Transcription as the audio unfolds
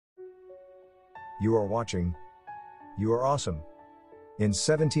You are watching. You are awesome. In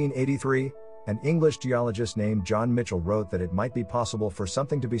 1783, an English geologist named John Michell wrote that it might be possible for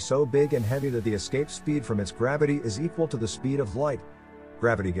something to be so big and heavy that the escape speed from its gravity is equal to the speed of light.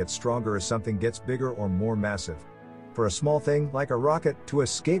 Gravity gets stronger as something gets bigger or more massive. For a small thing, like a rocket, to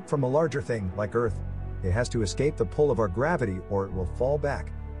escape from a larger thing, like Earth, it has to escape the pull of our gravity or it will fall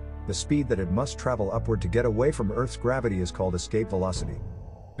back. The speed that it must travel upward to get away from Earth's gravity is called escape velocity.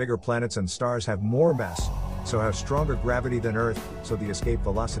 Bigger planets and stars have more mass, so have stronger gravity than Earth, so the escape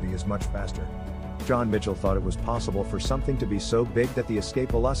velocity is much faster. John Michell thought it was possible for something to be so big that the escape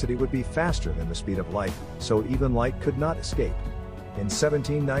velocity would be faster than the speed of light, so even light could not escape. In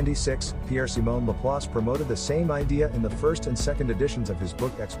 1796, Pierre-Simon Laplace promoted the same idea in the first and second editions of his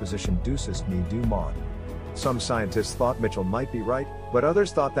book Exposition du Système du Monde. Some scientists thought Michell might be right, but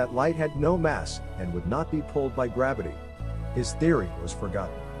others thought that light had no mass and would not be pulled by gravity. His theory was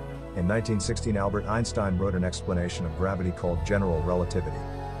forgotten. In 1916, Albert Einstein wrote an explanation of gravity called general relativity.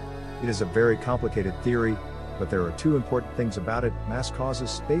 It is a very complicated theory, but there are two important things about it. Mass causes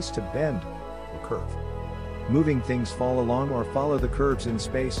space to bend or curve. Moving things fall along or follow the curves in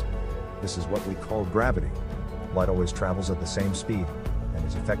space. This is what we call gravity. Light always travels at the same speed and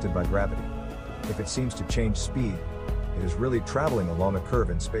is affected by gravity. If it seems to change speed, it is really traveling along a curve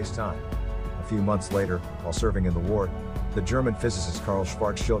in space-time. A few months later, while serving in the war, the German physicist Karl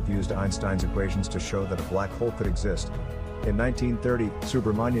Schwarzschild used Einstein's equations to show that a black hole could exist. In 1930,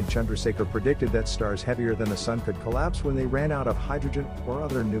 Subramanian Chandrasekhar predicted that stars heavier than the Sun could collapse when they ran out of hydrogen or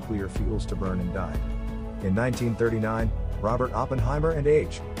other nuclear fuels to burn and die. In 1939, Robert Oppenheimer and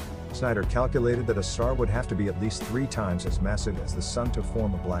H. Snyder calculated that a star would have to be at least 3 times as massive as the Sun to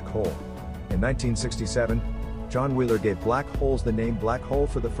form a black hole. In 1967, John Wheeler gave black holes the name black hole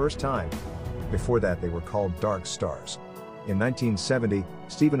for the first time. Before that, they were called dark stars. In 1970,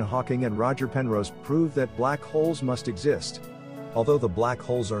 Stephen Hawking and Roger Penrose proved that black holes must exist. Although the black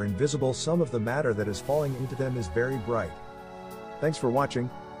holes are invisible, some of the matter that is falling into them is very bright. Thanks for watching.